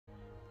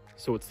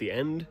So it's the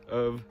end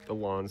of the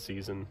lawn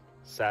season.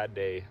 Sad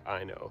day,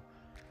 I know.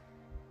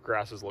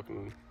 Grass is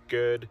looking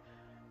good.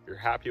 You're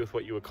happy with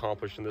what you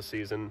accomplished in this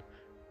season.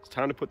 It's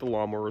time to put the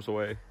lawnmowers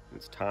away.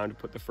 It's time to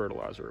put the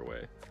fertilizer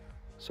away.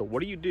 So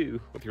what do you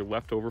do with your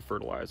leftover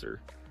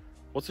fertilizer?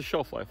 What's the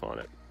shelf life on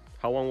it?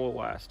 How long will it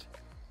last?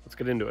 Let's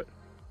get into it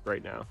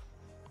right now.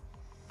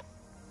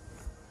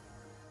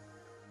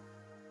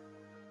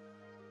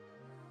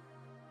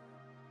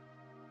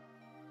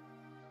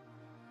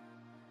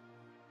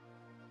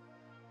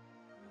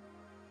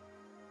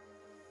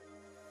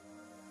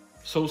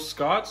 So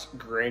Scott's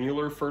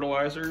granular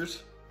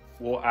fertilizers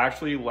will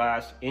actually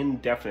last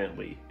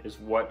indefinitely, is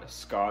what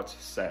Scott's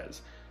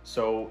says.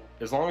 So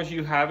as long as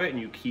you have it and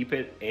you keep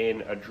it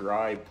in a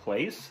dry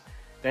place,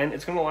 then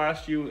it's gonna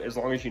last you as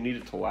long as you need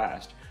it to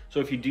last. So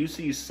if you do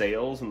see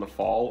sales in the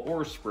fall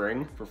or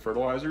spring for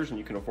fertilizers and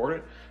you can afford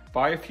it,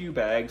 buy a few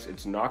bags.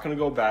 It's not gonna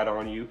go bad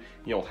on you.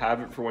 You'll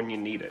have it for when you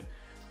need it.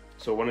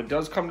 So when it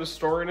does come to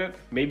storing it,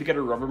 maybe get a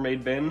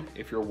Rubbermaid bin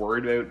if you're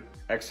worried about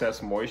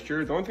excess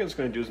moisture. The only thing it's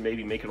going to do is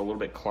maybe make it a little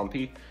bit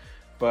clumpy,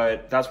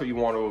 but that's what you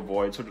want to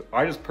avoid. So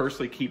I just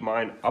personally keep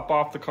mine up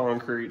off the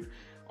concrete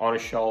on a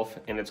shelf,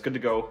 and it's good to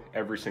go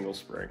every single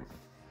spring.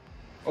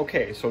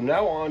 Okay, so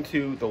now on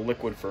to the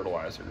liquid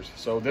fertilizers.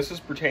 So this is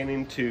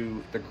pertaining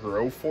to the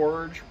Grow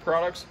Forage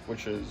products,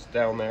 which is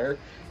down there,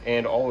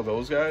 and all of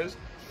those guys.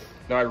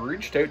 Now I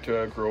reached out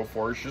to Grow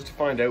Forage just to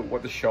find out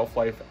what the shelf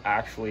life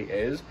actually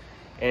is.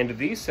 And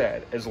these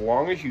said, as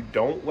long as you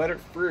don't let it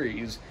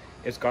freeze,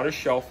 it's got a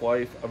shelf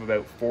life of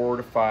about 4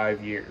 to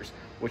 5 years,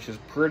 which is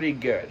pretty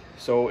good.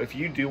 So if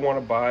you do want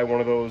to buy one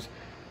of those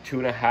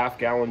 2.5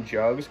 gallon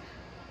jugs,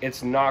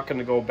 it's not going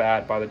to go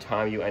bad by the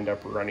time you end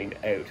up running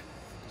out.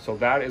 So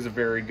that is a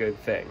very good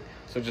thing.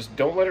 So just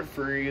don't let it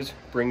freeze.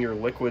 Bring your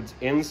liquids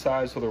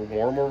inside so they're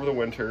warm over the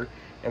winter,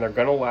 and they're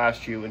going to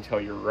last you until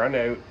you run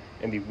out,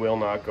 and they will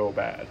not go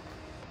bad.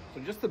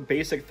 So just the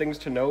basic things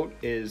to note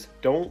is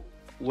don't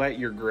let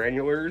your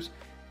granulars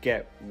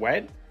get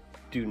wet.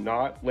 Do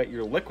not let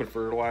your liquid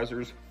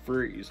fertilizers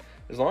freeze.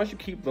 As long as you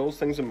keep those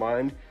things in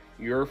mind,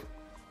 your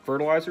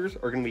fertilizers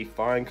are going to be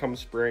fine come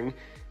spring.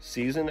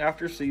 Season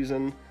after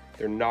season,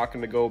 they're not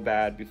going to go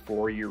bad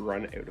before you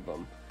run out of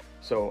them.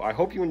 So I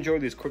hope you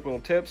enjoyed these quick little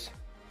tips.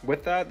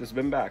 With that, this has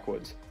been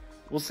Backwoods.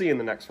 We'll see you in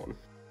the next one.